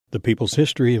The People's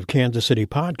History of Kansas City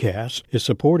podcast is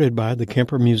supported by the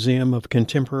Kemper Museum of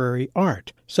Contemporary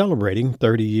Art, celebrating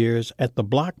 30 years at the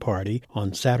Block Party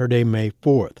on Saturday, May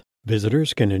 4th.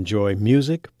 Visitors can enjoy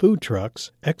music, food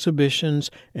trucks,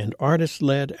 exhibitions, and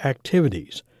artist-led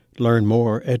activities. Learn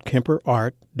more at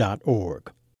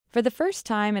kemperart.org. For the first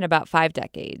time in about 5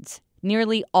 decades,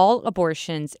 nearly all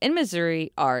abortions in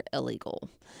Missouri are illegal.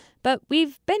 But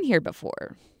we've been here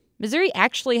before. Missouri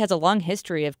actually has a long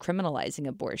history of criminalizing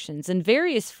abortions in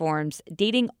various forms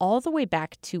dating all the way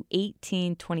back to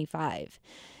 1825.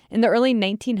 In the early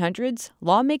 1900s,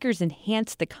 lawmakers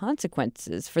enhanced the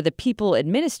consequences for the people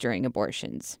administering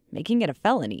abortions, making it a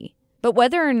felony. But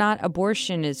whether or not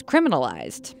abortion is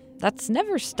criminalized, that's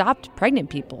never stopped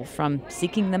pregnant people from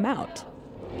seeking them out.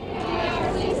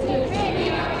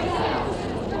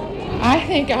 I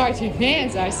think our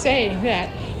demands are saying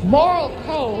that moral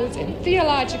codes and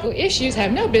theological issues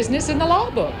have no business in the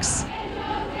law books.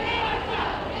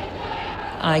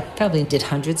 I probably did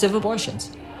hundreds of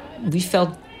abortions. We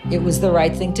felt it was the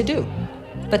right thing to do.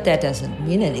 But that doesn't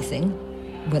mean anything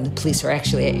when the police are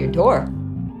actually at your door.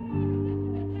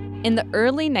 In the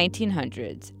early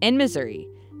 1900s, in Missouri,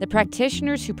 the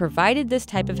practitioners who provided this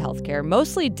type of healthcare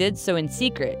mostly did so in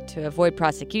secret to avoid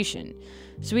prosecution,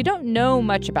 so we don't know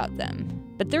much about them.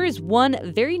 But there is one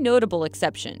very notable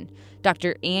exception,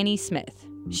 Dr. Annie Smith.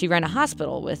 She ran a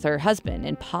hospital with her husband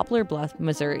in Poplar Bluff,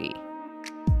 Missouri.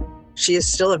 She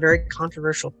is still a very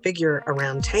controversial figure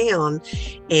around town,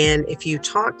 and if you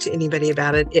talk to anybody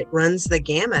about it, it runs the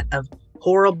gamut of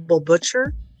horrible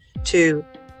butcher to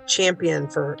champion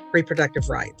for reproductive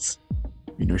rights.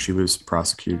 She was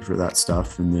prosecuted for that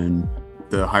stuff, and then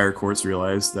the higher courts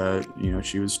realized that,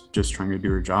 she was just trying to do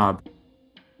her job.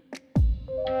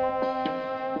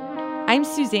 I'm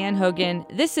Suzanne Hogan.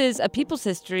 This is A People's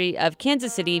History of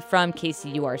Kansas City from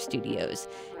KCUR Studios.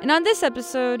 And on this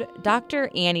episode, Dr.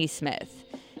 Annie Smith.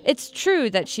 It's true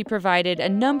that she provided a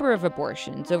number of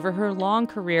abortions over her long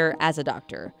career as a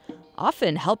doctor,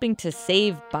 often helping to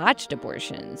save botched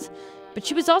abortions. But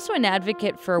she was also an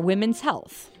advocate for women's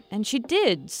health, and she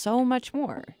did so much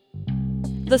more.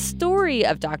 The story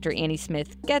of Dr. Annie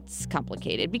Smith gets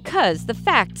complicated because the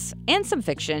facts and some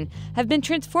fiction have been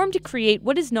transformed to create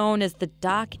what is known as the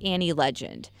Doc Annie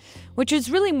legend, which is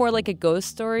really more like a ghost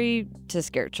story to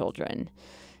scare children.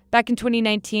 Back in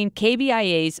 2019,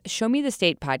 KBIA's Show Me the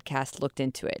State podcast looked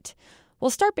into it. We'll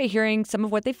start by hearing some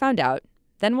of what they found out.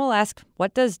 Then we'll ask,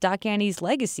 what does Doc Annie's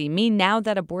legacy mean now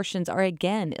that abortions are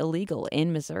again illegal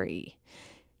in Missouri?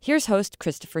 Here's host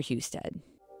Christopher Husted.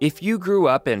 If you grew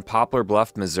up in Poplar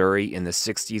Bluff, Missouri in the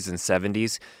 60s and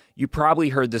 70s, you probably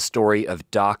heard the story of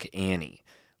Doc Annie.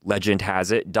 Legend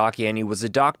has it, Doc Annie was a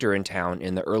doctor in town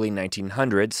in the early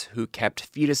 1900s who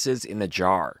kept fetuses in a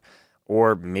jar,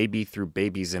 or maybe threw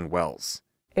babies in wells.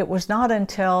 It was not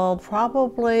until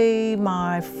probably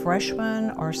my freshman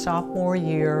or sophomore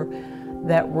year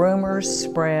that rumors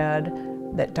spread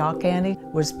that Doc Annie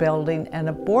was building an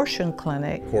abortion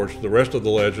clinic. Of course, the rest of the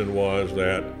legend was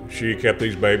that she kept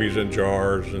these babies in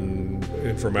jars and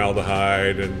in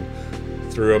formaldehyde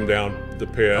and threw them down the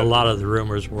pit. A lot of the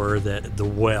rumors were that the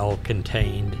well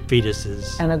contained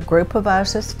fetuses. And a group of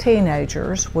us as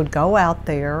teenagers would go out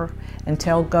there and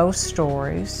tell ghost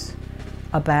stories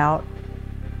about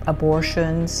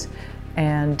abortions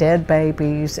and dead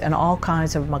babies and all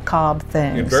kinds of macabre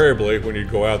things. Invariably, when you'd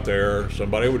go out there,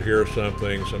 somebody would hear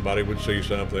something, somebody would see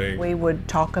something. We would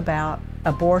talk about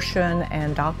abortion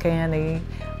and Doc Annie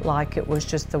like it was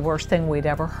just the worst thing we'd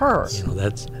ever heard.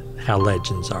 That's how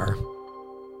legends are.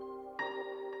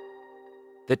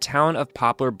 The town of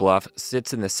Poplar Bluff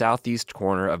sits in the southeast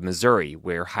corner of Missouri,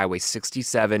 where Highway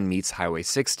 67 meets Highway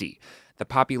 60. The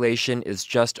population is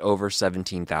just over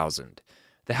 17,000.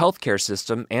 The healthcare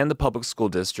system and the public school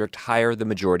district hire the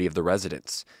majority of the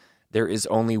residents. There is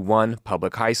only one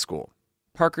public high school.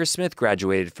 Parker Smith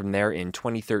graduated from there in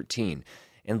 2013,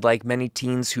 and like many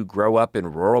teens who grow up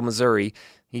in rural Missouri,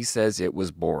 he says it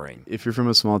was boring. If you're from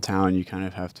a small town, you kind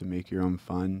of have to make your own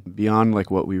fun. Beyond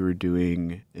what we were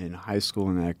doing in high school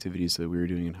and the activities that we were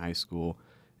doing in high school,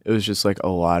 it was just a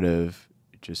lot of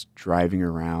just driving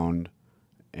around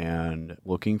and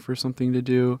looking for something to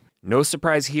do. No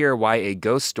surprise here why a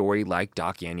ghost story like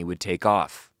Doc Annie would take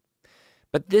off.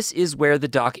 But this is where the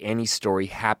Doc Annie story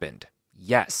happened.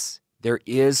 Yes, there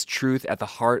is truth at the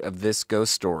heart of this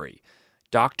ghost story.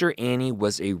 Dr. Annie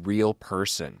was a real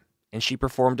person, and she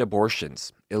performed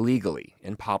abortions illegally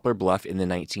in Poplar Bluff in the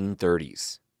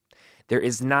 1930s. There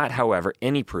is not, however,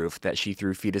 any proof that she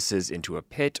threw fetuses into a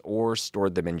pit or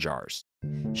stored them in jars.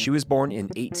 She was born in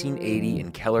 1880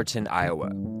 in Kellerton,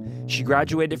 Iowa. She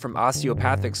graduated from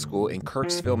osteopathic school in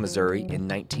Kirksville, Missouri in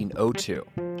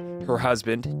 1902. Her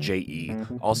husband, J.E.,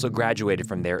 also graduated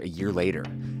from there a year later.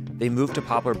 They moved to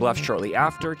Poplar Bluff shortly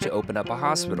after to open up a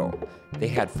hospital. They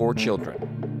had 4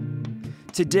 children.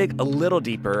 To dig a little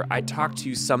deeper, I talked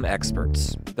to some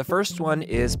experts. The first one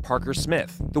is Parker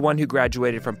Smith, the one who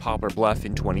graduated from Poplar Bluff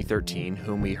in 2013,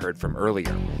 whom we heard from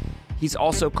earlier. He's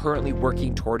also currently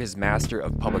working toward his Master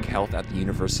of Public Health at the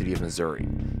University of Missouri.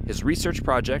 His research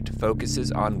project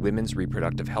focuses on women's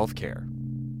reproductive health care.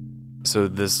 So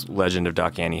this legend of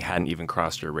Doc Annie hadn't even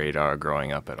crossed your radar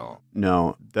growing up at all?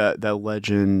 No, that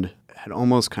legend had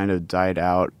almost kind of died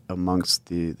out amongst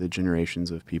the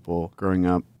generations of people growing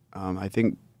up. I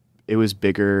think it was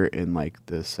bigger in like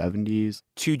the 70s.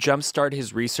 To jumpstart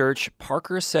his research,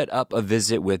 Parker set up a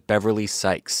visit with Beverly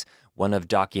Sykes, one of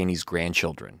Doc Annie's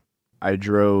grandchildren. I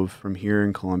drove from here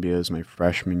in Columbia as my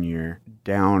freshman year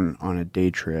down on a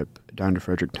day trip down to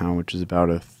Fredericktown, which is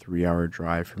about a 3-hour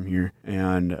drive from here.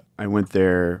 And I went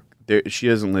there. She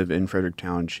doesn't live in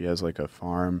Fredericktown. She has like a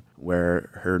farm where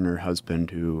her and her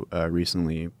husband, who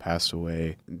recently passed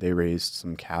away, they raised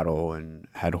some cattle and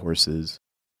had horses.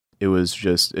 It was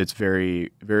just, it's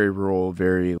very, very rural,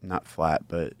 very not flat,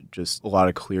 but just a lot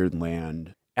of cleared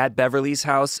land. At Beverly's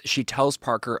house, she tells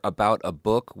Parker about a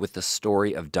book with the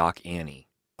story of Doc Annie.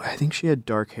 I think she had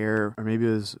dark hair, or maybe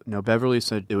it was, no, Beverly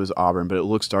said it was auburn, but it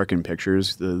looks dark in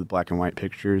pictures, the black and white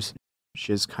pictures.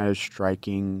 She has kind of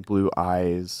striking blue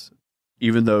eyes.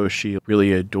 Even though she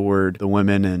really adored the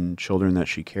women and children that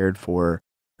she cared for,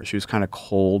 she was kind of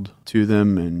cold to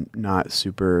them and not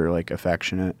super like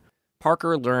affectionate.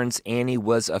 Parker learns Annie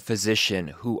was a physician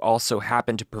who also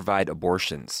happened to provide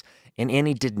abortions. And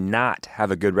Annie did not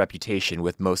have a good reputation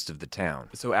with most of the town.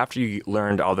 So after you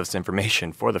learned all this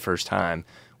information for the first time,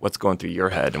 what's going through your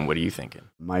head and what are you thinking?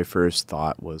 My first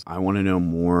thought was, I want to know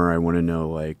more. I want to know,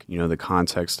 like, you know, the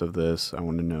context of this. I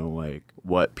want to know, like,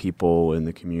 what people in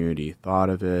the community thought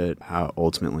of it, how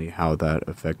that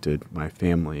affected my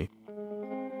family.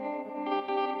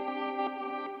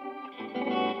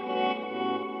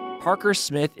 Parker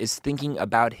Smith is thinking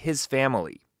about his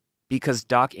family. Because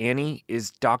Doc Annie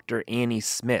is Dr. Annie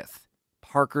Smith,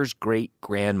 Parker's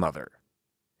great-grandmother.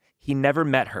 He never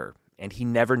met her, and he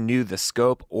never knew the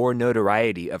scope or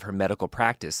notoriety of her medical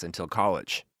practice until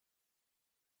college.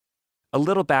 A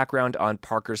little background on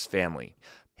Parker's family.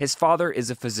 His father is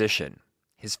a physician.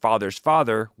 His father's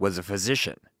father was a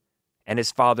physician. And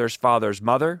his father's father's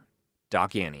mother,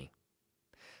 Doc Annie.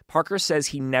 Parker says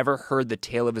he never heard the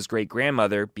tale of his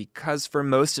great-grandmother because for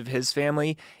most of his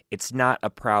family, it's not a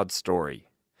proud story.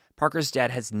 Parker's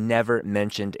dad has never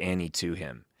mentioned Annie to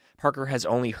him. Parker has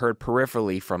only heard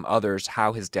peripherally from others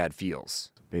how his dad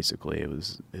feels. Basically, it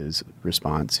was his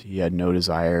response. He had no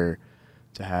desire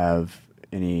to have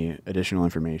any additional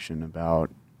information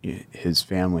about his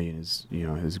family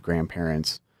and his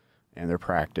grandparents and their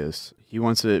practice. He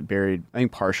wants it buried, I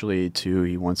think partially too,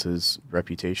 he wants his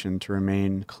reputation to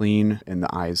remain clean in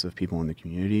the eyes of people in the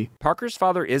community. Parker's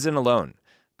father isn't alone.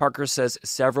 Parker says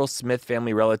several Smith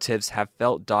family relatives have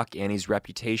felt Doc Annie's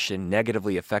reputation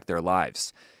negatively affect their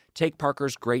lives. Take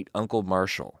Parker's great-uncle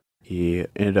Marshall. He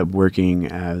ended up working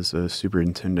as a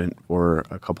superintendent for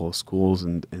a couple of schools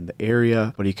in the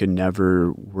area, but he could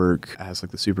never work as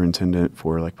like the superintendent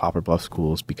for like Poplar Bluff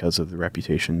schools because of the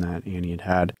reputation that Annie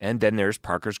had. And then there's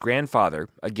Parker's grandfather,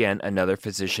 again, another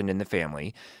physician in the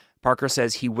family. Parker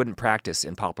says he wouldn't practice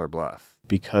in Poplar Bluff.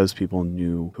 Because people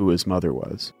knew who his mother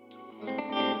was.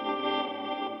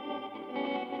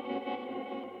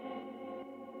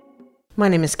 My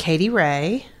name is Katie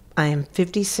Ray. I am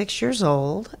 56 years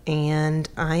old, and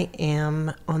I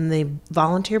am on the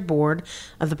volunteer board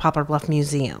of the Poplar Bluff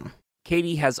Museum.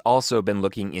 Katie has also been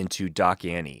looking into Doc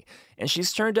Annie, and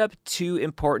she's turned up 2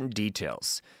 important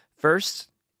details. First,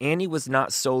 Annie was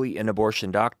not solely an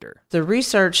abortion doctor. The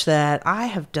research that I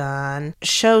have done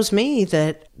shows me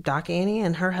that Doc Annie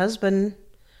and her husband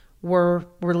were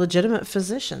legitimate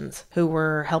physicians who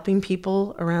were helping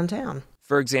people around town.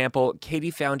 For example, Katie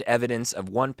found evidence of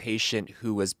one patient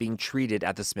who was being treated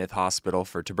at the Smith Hospital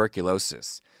for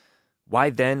tuberculosis. Why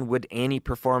then would Annie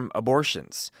perform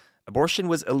abortions? Abortion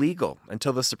was illegal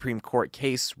until the Supreme Court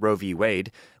case Roe v.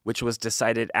 Wade, which was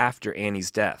decided after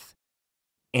Annie's death.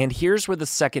 And here's where the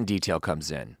second detail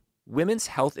comes in. Women's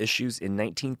health issues in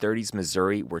 1930s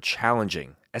Missouri were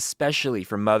challenging, especially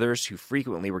for mothers who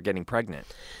frequently were getting pregnant.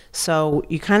 So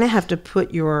you kind of have to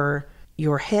put your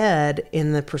head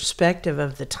in the perspective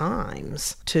of the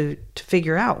times to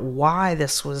figure out why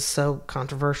this was so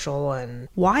controversial and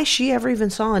why she ever even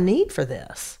saw a need for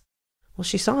this. Well,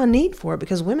 she saw a need for it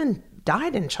because women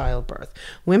died in childbirth.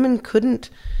 Women couldn't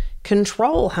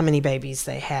control how many babies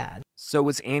they had. So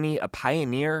was Annie a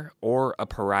pioneer or a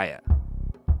pariah?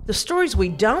 The stories we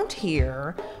don't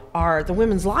hear are the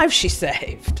women's lives she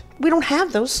saved. We don't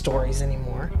have those stories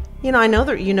anymore. I know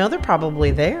they're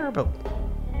probably there, but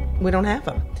we don't have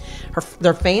them.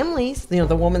 Their families,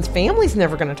 the woman's family's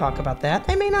never going to talk about that.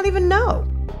 They may not even know.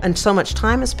 And so much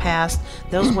time has passed.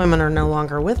 Those women are no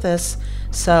longer with us,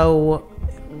 so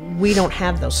we don't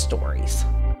have those stories.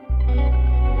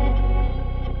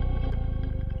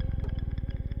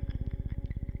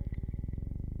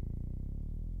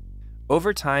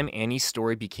 Over time, Annie's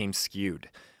story became skewed.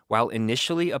 While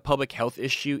initially a public health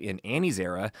issue in Annie's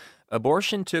era,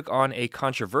 abortion took on a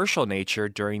controversial nature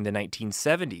during the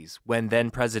 1970s, when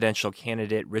then-presidential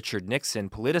candidate Richard Nixon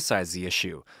politicized the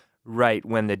issue, right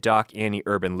when the Doc Annie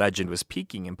urban legend was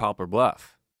peaking in Poplar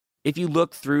Bluff. If you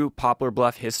look through Poplar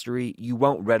Bluff history, you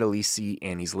won't readily see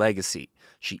Annie's legacy.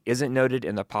 She isn't noted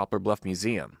in the Poplar Bluff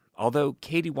Museum, although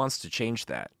Katie wants to change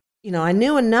that. I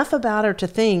knew enough about her to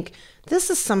think this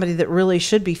is somebody that really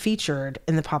should be featured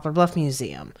in the Poplar Bluff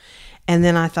Museum. And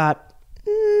then I thought,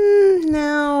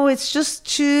 no, it's just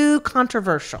too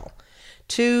controversial,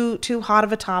 too hot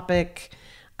of a topic.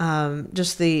 I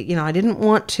didn't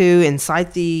want to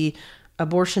incite the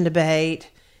abortion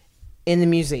debate in the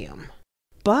museum.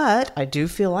 But I do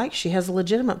feel like she has a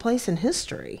legitimate place in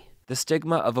history. The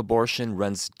stigma of abortion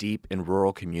runs deep in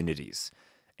rural communities,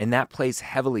 and that plays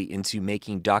heavily into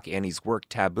making Doc Annie's work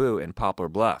taboo in Poplar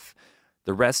Bluff.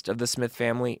 The rest of the Smith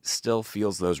family still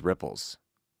feels those ripples.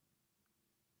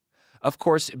 Of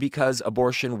course, because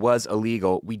abortion was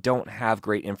illegal, we don't have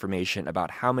great information about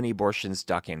how many abortions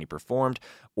Doc Annie performed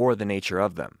or the nature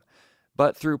of them.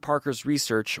 But through Parker's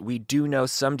research, we do know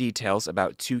some details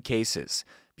about 2 cases,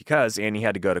 because Annie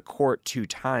had to go to court 2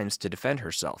 times to defend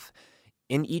herself.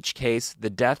 In each case, the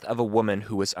death of a woman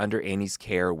who was under Annie's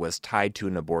care was tied to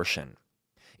an abortion.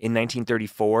 In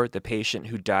 1934, the patient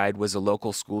who died was a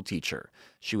local school teacher.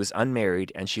 She was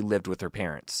unmarried and she lived with her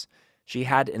parents. She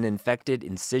had an infected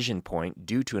incision point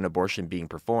due to an abortion being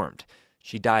performed.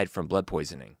 She died from blood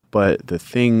poisoning. But the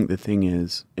thing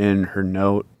is, in her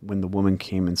note, when the woman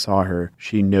came and saw her,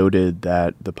 she noted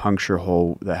that the puncture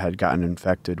hole that had gotten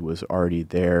infected was already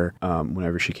there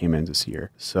whenever she came in to see her.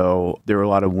 So there were a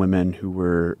lot of women who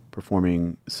were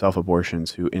performing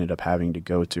self-abortions who ended up having to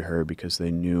go to her because they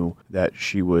knew that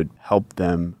she would help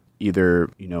them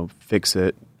either, fix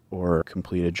it or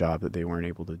complete a job that they weren't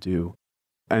able to do.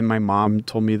 And my mom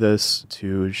told me this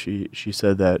too. She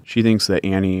said that she thinks that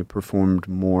Annie performed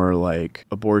more like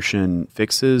abortion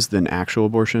fixes than actual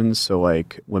abortions. So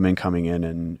like women coming in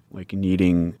and like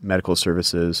needing medical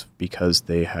services because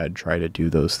they had tried to do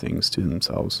those things to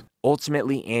themselves.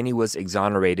 Ultimately, Annie was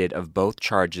exonerated of both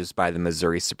charges by the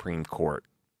Missouri Supreme Court.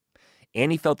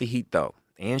 Annie felt the heat though,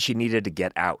 and she needed to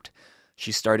get out.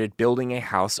 She started building a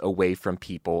house away from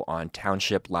people on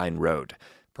Township Line Road,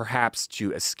 perhaps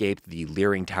to escape the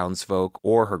leering townsfolk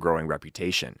or her growing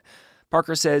reputation.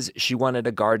 Parker says she wanted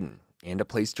a garden and a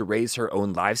place to raise her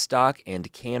own livestock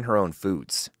and can her own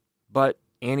foods. But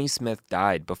Annie Smith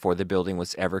died before the building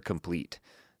was ever complete.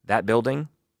 That building?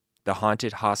 The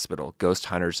haunted hospital ghost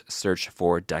hunters searched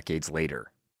for decades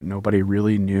later. Nobody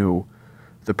really knew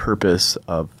the purpose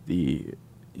of the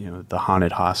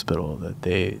haunted hospital that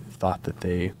they thought that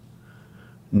they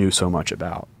knew so much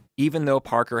about. Even though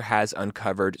Parker has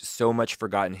uncovered so much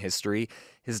forgotten history,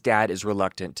 his dad is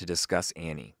reluctant to discuss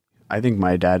Annie. I think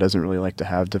my dad doesn't really like to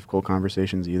have difficult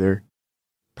conversations either.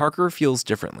 Parker feels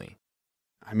differently.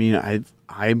 I mean,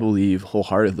 I believe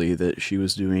wholeheartedly that she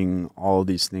was doing all of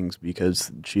these things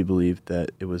because she believed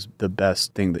that it was the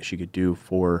best thing that she could do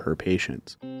for her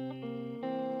patients.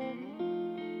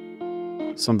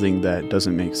 Something that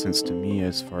doesn't make sense to me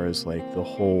as far as like the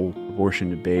whole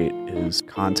abortion debate is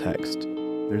context.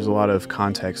 There's a lot of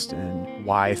context in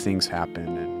why things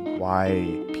happen and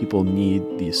why people need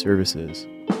these services.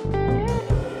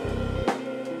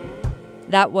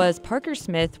 That was Parker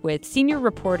Smith with senior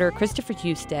reporter Christopher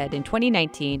Husted in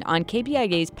 2019 on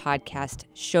KBIA's podcast,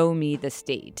 Show Me the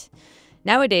State.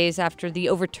 Nowadays, after the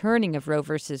overturning of Roe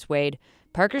v. Wade,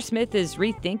 Parker Smith is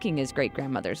rethinking his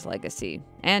great-grandmother's legacy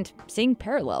and seeing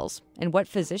parallels in what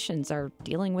physicians are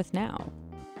dealing with now.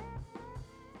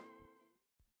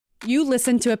 You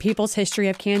listen to A People's History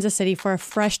of Kansas City for a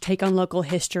fresh take on local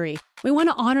history. We want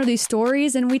to honor these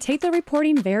stories, and we take the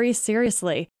reporting very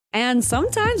seriously. And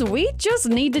sometimes we just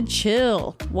need to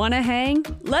chill. Wanna hang?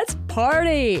 Let's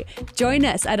party! Join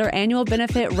us at our annual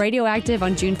benefit Radioactive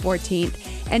on June 14th.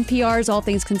 NPR's All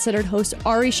Things Considered host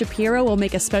Ari Shapiro will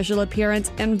make a special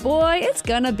appearance, and boy, it's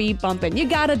gonna be bumpin'. You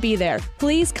gotta be there.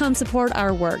 Please come support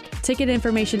our work. Ticket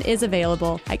information is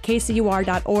available at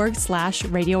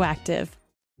kcur.org/radioactive.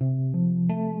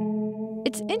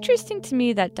 It's interesting to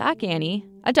me that Doc Annie,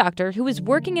 a doctor who was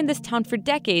working in this town for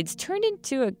decades, turned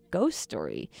into a ghost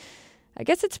story. I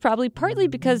guess it's probably partly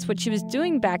because what she was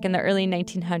doing back in the early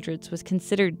 1900s was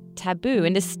considered taboo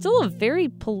and is still a very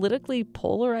politically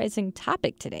polarizing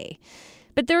topic today.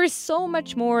 But there is so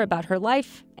much more about her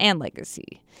life and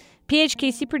legacy.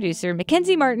 PHKC producer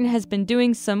Mackenzie Martin has been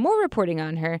doing some more reporting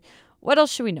on her. What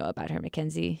else should we know about her,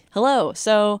 Mackenzie? Hello.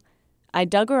 So I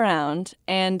dug around,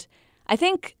 and I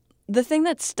think the thing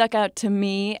that stuck out to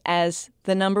me as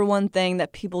the number one thing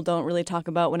that people don't really talk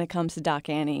about when it comes to Doc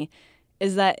Annie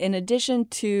is that in addition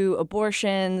to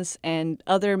abortions and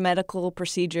other medical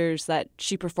procedures that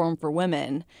she performed for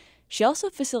women, she also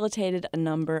facilitated a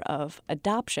number of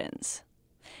adoptions.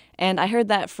 And I heard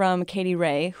that from Katie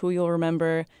Ray, who you'll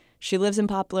remember, she lives in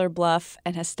Poplar Bluff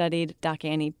and has studied Doc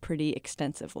Annie pretty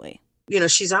extensively. You know,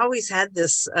 she's always had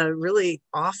this really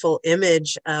awful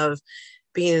image of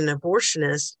being an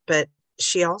abortionist, but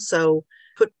she also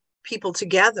put people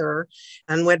together,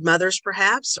 unwed mothers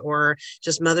perhaps, or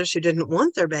just mothers who didn't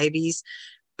want their babies,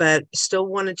 but still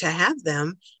wanted to have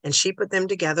them. And she put them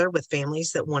together with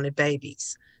families that wanted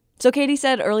babies. So Katie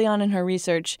said early on in her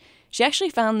research, she actually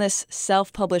found this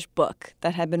self-published book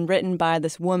that had been written by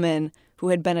this woman who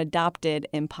had been adopted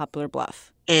in Poplar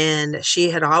Bluff. And she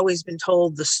had always been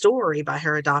told the story by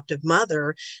her adoptive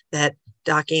mother that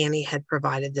Doc Annie had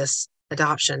provided this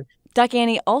adoption. Doc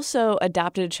Annie also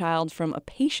adopted a child from a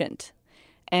patient.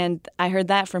 And I heard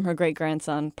that from her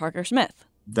great-grandson, Parker Smith.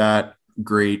 That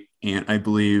great aunt, I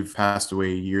believe, passed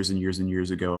away years and years and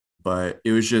years ago. But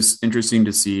it was just interesting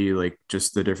to see, like,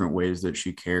 just the different ways that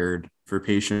she cared for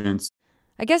patients.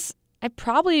 I guess I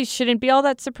probably shouldn't be all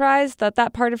that surprised that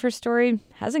that part of her story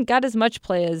hasn't got as much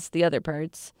play as the other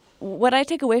parts. What I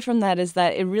take away from that is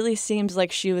that it really seems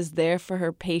like she was there for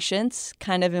her patients,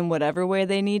 kind of in whatever way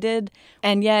they needed.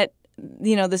 And yet,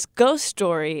 you know, this ghost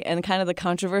story and kind of the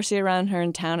controversy around her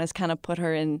in town has kind of put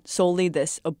her in solely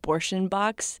this abortion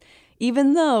box,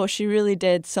 even though she really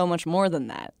did so much more than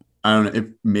that. I don't know, it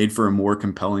made for a more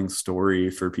compelling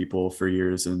story for people for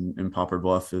years in Poplar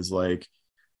Bluff is like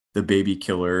the baby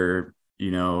killer,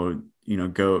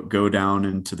 go down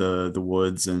into the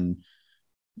woods and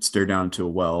stare down into a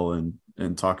well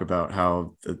and talk about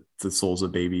how the souls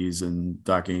of babies and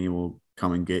Doc Annie will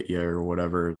come and get you or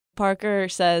whatever. Parker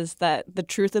says that the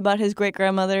truth about his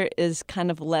great-grandmother is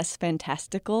kind of less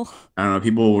fantastical. I don't know,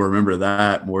 people will remember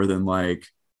that more than like,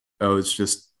 oh, it's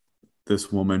just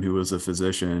this woman who was a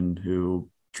physician who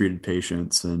treated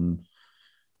patients and,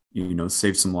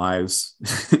 saved some lives.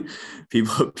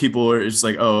 People are just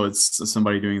like, oh, it's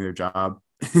somebody doing their job.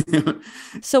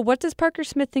 So what does Parker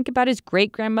Smith think about his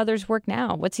great-grandmother's work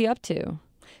now? What's he up to?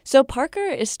 So Parker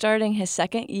is starting his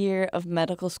second year of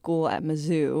medical school at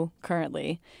Mizzou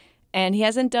currently, and he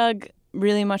hasn't dug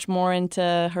really much more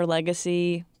into her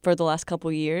legacy for the last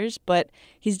couple years, but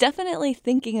he's definitely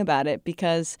thinking about it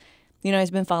because,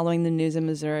 he's been following the news in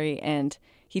Missouri, and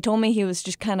he told me he was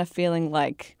just kind of feeling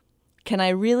like, can I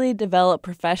really develop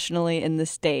professionally in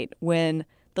this state when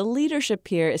the leadership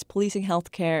here is policing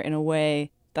healthcare in a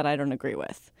way that I don't agree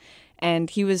with? And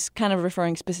he was kind of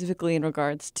referring specifically in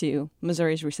regards to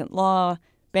Missouri's recent law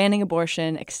banning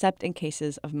abortion except in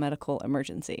cases of medical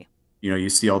emergency. You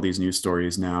see all these news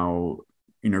stories now,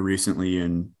 recently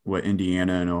in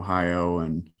Indiana and Ohio,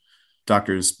 and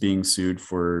doctors being sued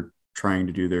for trying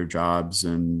to do their jobs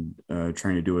and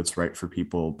trying to do what's right for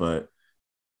people, but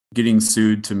getting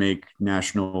sued to make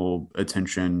national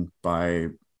attention by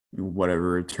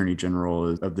whatever attorney general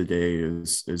of the day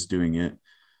is doing it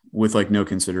with like no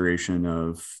consideration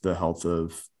of the health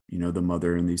of, the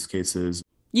mother in these cases.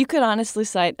 You could honestly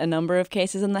cite a number of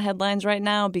cases in the headlines right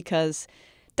now because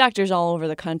doctors all over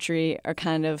the country are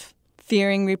kind of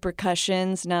fearing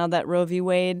repercussions now that Roe v.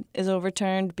 Wade is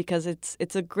overturned because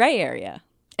it's a gray area.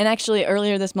 And actually,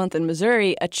 earlier this month in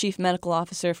Missouri, a chief medical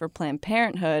officer for Planned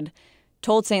Parenthood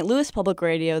told St. Louis Public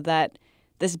Radio that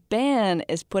this ban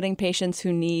is putting patients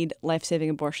who need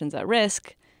life-saving abortions at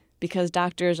risk because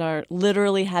doctors are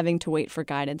literally having to wait for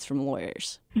guidance from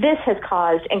lawyers. This has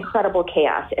caused incredible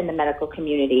chaos in the medical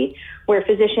community where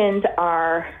physicians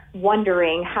are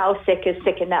wondering how sick is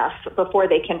sick enough before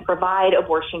they can provide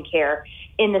abortion care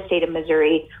in the state of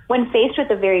Missouri when faced with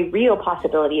the very real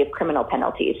possibility of criminal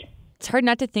penalties. It's hard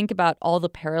not to think about all the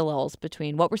parallels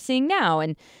between what we're seeing now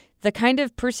and the kind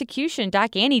of persecution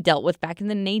Doc Annie dealt with back in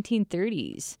the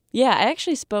 1930s. Yeah, I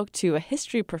actually spoke to a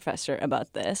history professor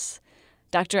about this,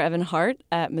 Dr. Evan Hart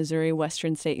at Missouri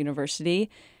Western State University,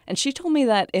 and she told me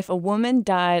that if a woman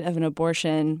died of an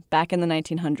abortion back in the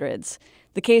 1900s,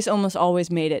 the case almost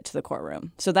always made it to the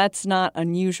courtroom. So that's not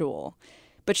unusual.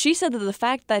 But she said that the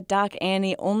fact that Doc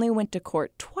Annie only went to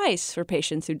court twice for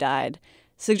patients who died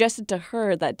suggested to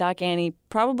her that Doc Annie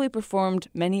probably performed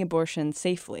many abortions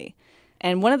safely.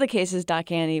 And one of the cases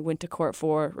Doc Annie went to court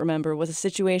for, remember, was a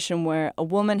situation where a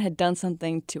woman had done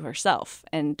something to herself,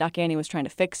 and Doc Annie was trying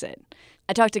to fix it.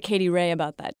 I talked to Katie Ray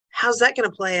about that. How's that going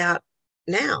to play out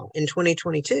now in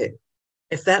 2022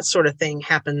 if that sort of thing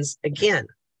happens again?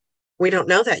 We don't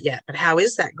know that yet, but how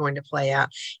is that going to play out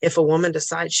if a woman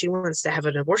decides she wants to have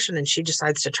an abortion and she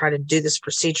decides to try to do this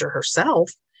procedure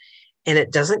herself and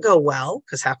it doesn't go well,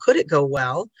 because how could it go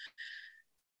well?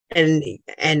 And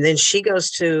then she goes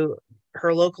to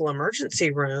her local emergency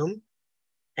room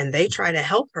and they try to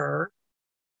help her.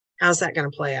 How's that going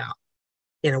to play out?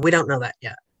 We don't know that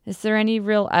yet. Is there any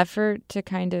real effort to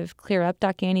kind of clear up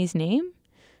Doc Annie's name?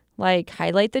 Like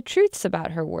highlight the truths about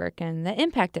her work and the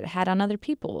impact it had on other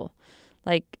people?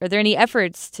 Like, are there any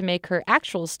efforts to make her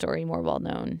actual story more well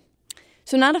known?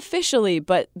 So not officially,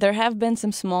 but there have been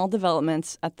some small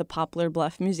developments at the Poplar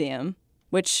Bluff Museum,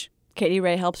 which Katie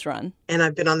Ray helps run. And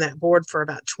I've been on that board for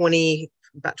about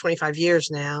 25 years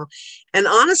now. And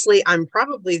honestly, I'm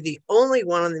probably the only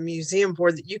one on the museum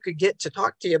board that you could get to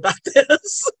talk to you about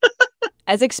this.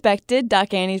 As expected,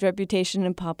 Doc Annie's reputation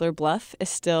in Poplar Bluff is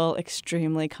still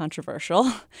extremely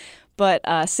controversial. But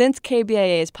since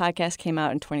KBIA's podcast came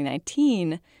out in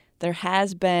 2019, there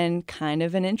has been kind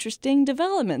of an interesting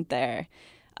development there.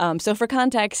 So for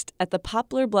context, at the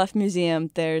Poplar Bluff Museum,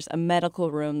 there's a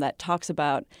medical room that talks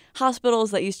about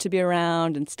hospitals that used to be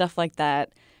around and stuff like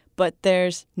that. But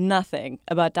there's nothing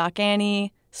about Doc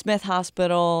Annie, Smith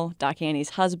Hospital, Doc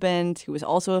Annie's husband, who was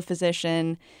also a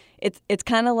physician. It's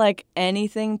kind of like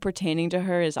anything pertaining to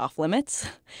her is off limits.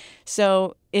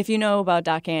 So if you know about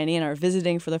Doc Annie and are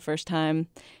visiting for the first time,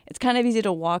 it's kind of easy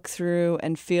to walk through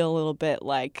and feel a little bit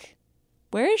like,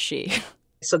 where is she?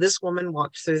 So this woman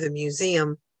walked through the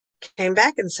museum, came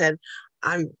back and said,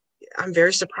 I'm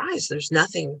very surprised. There's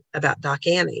nothing about Doc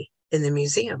Annie in the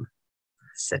museum.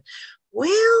 I said,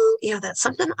 well, that's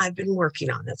something I've been working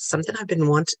on. That's something I've been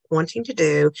wanting to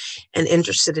do and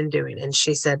interested in doing. And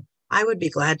she said, I would be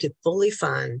glad to fully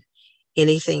fund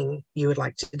anything you would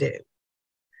like to do.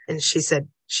 And she said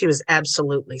she was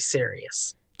absolutely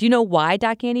serious. Do you know why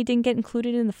Doc Annie didn't get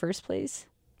included in the first place?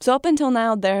 So up until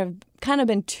now, there have kind of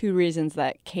been two reasons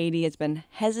that Katie has been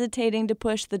hesitating to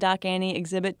push the Doc Annie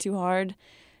exhibit too hard.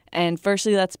 And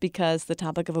firstly, that's because the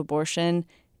topic of abortion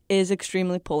is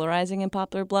extremely polarizing in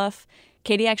Poplar Bluff.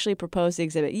 Katie actually proposed the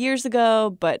exhibit years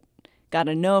ago, but got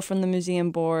a no from the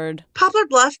museum board. Poplar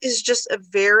Bluff is just a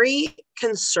very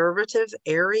conservative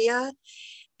area,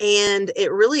 and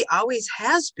it really always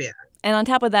has been. And on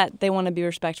top of that, they want to be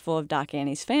respectful of Doc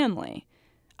Annie's family.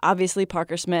 Obviously,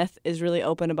 Parker Smith is really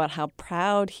open about how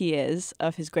proud he is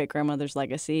of his great-grandmother's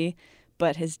legacy,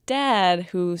 but his dad,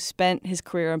 who spent his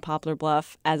career in Poplar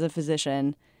Bluff as a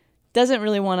physician, doesn't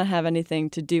really want to have anything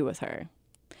to do with her.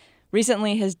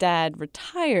 Recently, his dad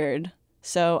retired,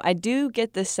 so I do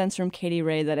get this sense from Katie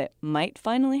Ray that it might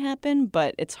finally happen,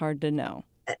 but it's hard to know.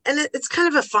 And it's kind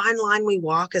of a fine line we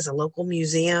walk as a local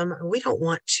museum. We don't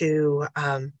want to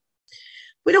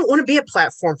be a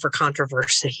platform for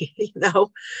controversy, I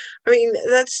mean,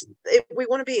 we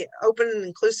want to be open and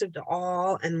inclusive to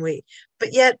all,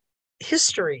 but yet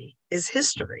history is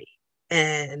history.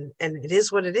 And it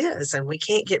is what it is, and we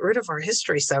can't get rid of our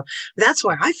history. So that's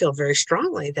why I feel very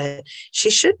strongly that she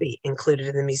should be included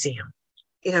in the museum.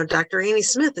 Dr. Annie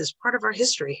Smith is part of our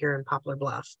history here in Poplar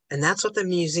Bluff, and that's what the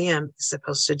museum is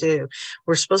supposed to do.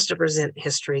 We're supposed to present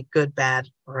history, good, bad,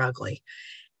 or ugly.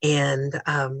 And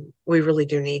we really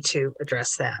do need to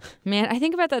address that. Man, I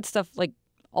think about that stuff like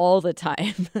all the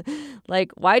time.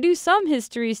 Like, why do some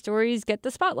history stories get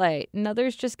the spotlight and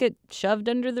others just get shoved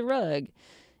under the rug?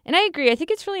 And I agree. I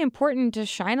think it's really important to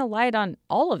shine a light on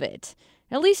all of it.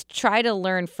 At least try to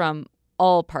learn from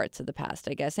all parts of the past,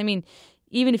 I guess. I mean,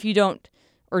 even if you don't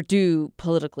or do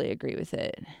politically agree with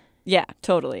it. Yeah,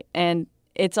 totally. And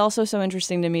it's also so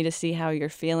interesting to me to see how your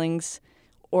feelings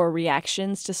or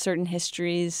reactions to certain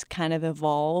histories kind of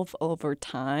evolve over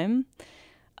time.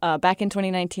 Back in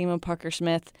 2019, when Parker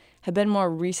Smith had been more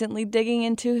recently digging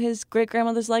into his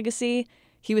great-grandmother's legacy,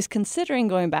 he was considering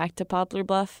going back to Poplar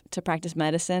Bluff to practice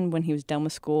medicine when he was done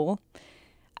with school.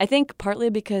 I think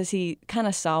partly because he kind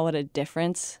of saw what a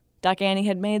difference Doc Annie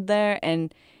had made there,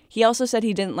 and he also said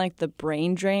he didn't like the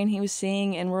brain drain he was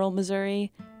seeing in rural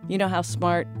Missouri. You know how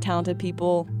smart, talented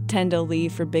people tend to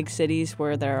leave for big cities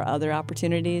where there are other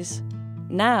opportunities?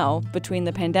 Now, between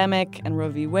the pandemic and Roe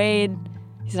v. Wade,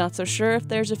 he's not so sure if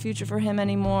there's a future for him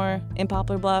anymore in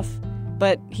Poplar Bluff,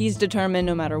 but he's determined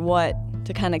no matter what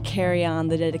to kind of carry on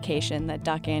the dedication that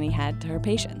Doc Annie had to her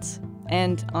patients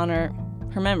and honor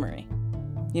her memory.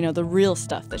 You know, the real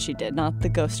stuff that she did, not the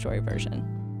ghost story version.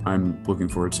 I'm looking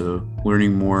forward to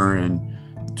learning more and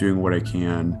doing what I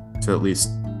can to at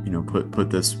least, you know, put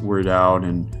this word out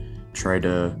and try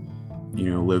to,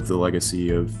 you know, live the legacy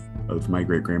of my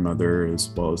great-grandmother as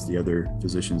well as the other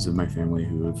physicians in my family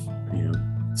who have, you know,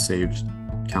 saved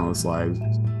countless lives.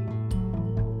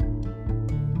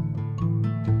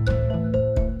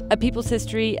 A People's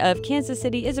History of Kansas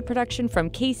City is a production from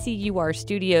KCUR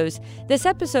Studios. This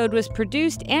episode was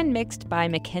produced and mixed by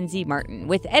Mackenzie Martin,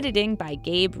 with editing by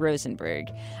Gabe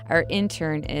Rosenberg. Our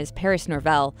intern is Paris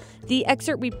Norvell. The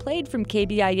excerpt we played from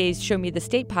KBIA's Show Me the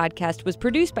State podcast was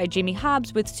produced by Jamie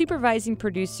Hobbs, with supervising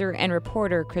producer and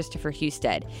reporter Christopher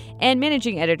Husted, and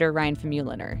managing editor Ryan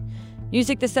Famuliner.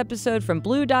 Music this episode from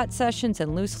Blue Dot Sessions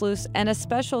and Loose Loose, and a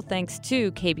special thanks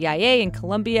to KBIA in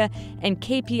Columbia and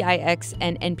KPIX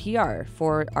and NPR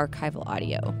for archival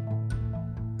audio.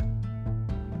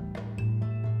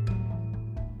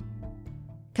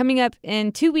 Coming up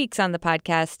in 2 weeks on the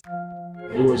podcast.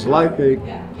 It was like a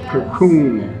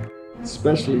cocoon,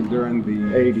 especially during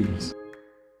the 80s.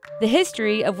 The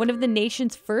history of one of the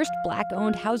nation's first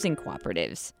Black-owned housing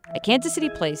cooperatives, a Kansas City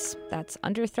place that's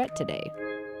under threat today.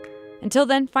 Until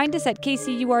then, find us at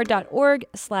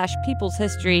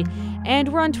kcur.org/peopleshistory, and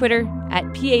we're on Twitter at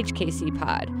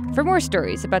PHKCPod for more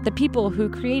stories about the people who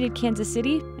created Kansas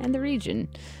City and the region.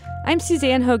 I'm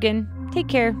Suzanne Hogan. Take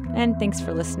care, and thanks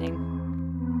for listening.